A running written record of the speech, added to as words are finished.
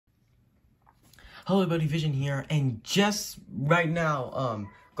Hello everybody, Vision here, and just right now,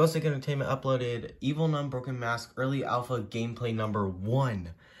 Ghost Entertainment uploaded Evil Nun Broken Mask Early Alpha Gameplay number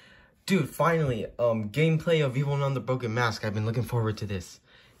 1. Dude, finally, gameplay of Evil Nun the Broken Mask. I've been looking forward to this.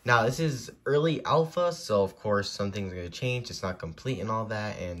 Now, this is Early Alpha, so of course, some things are going to change. It's not complete and all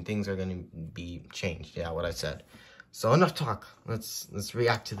that, and things are going to be changed. Yeah, what I said. So, enough talk. Let's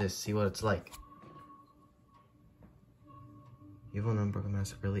react to this, see what it's like. Evil Nun Broken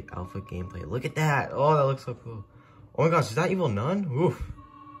Mask Early Alpha gameplay. Look at that. Oh, that looks so cool. Oh my gosh, is that Evil Nun? Oof.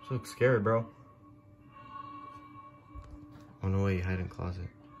 This looks scary, bro. Oh no way, you hide in closet.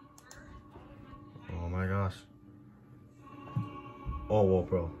 Oh my gosh. Oh, whoa,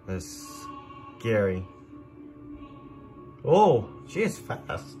 bro. That's scary. Oh, she is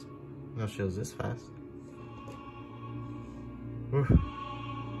fast. No, she was this fast. Oof.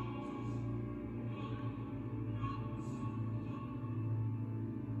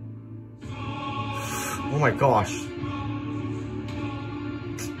 Oh my gosh.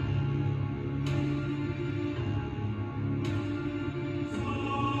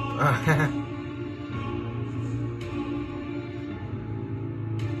 Oh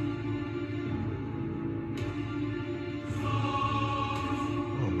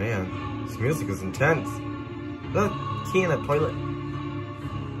man, this music is intense. Is that a key in a toilet?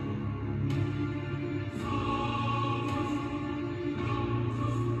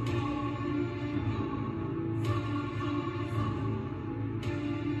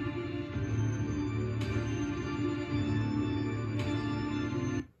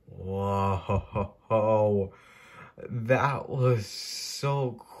 Whoa, that was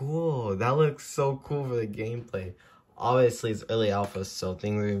so cool. That looks so cool for the gameplay. Obviously, it's early alpha, so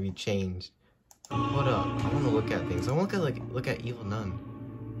things are gonna be changed. Hold up, I want to look at things. I want to look at Evil Nun.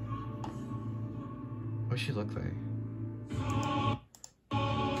 What does she look like?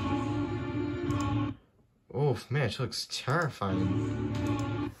 Oh man, she looks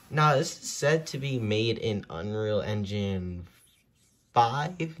terrifying. Now, this is said to be made in Unreal Engine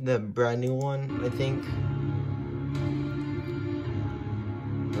 5, the brand new one, I think.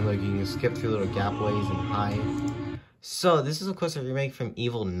 And like you can skip through little gap ways and hide. So this is of course a remake from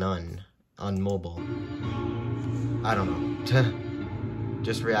Evil Nun on mobile. I don't know.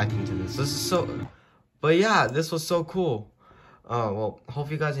 Just reacting to this. This is so. But yeah, this was so cool. Well,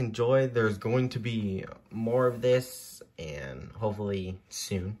 hope you guys enjoyed. There's going to be more of this, and hopefully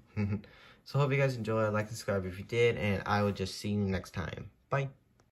soon. So hope you guys enjoyed. Like, subscribe if you did, and I will just see you next time. Bye.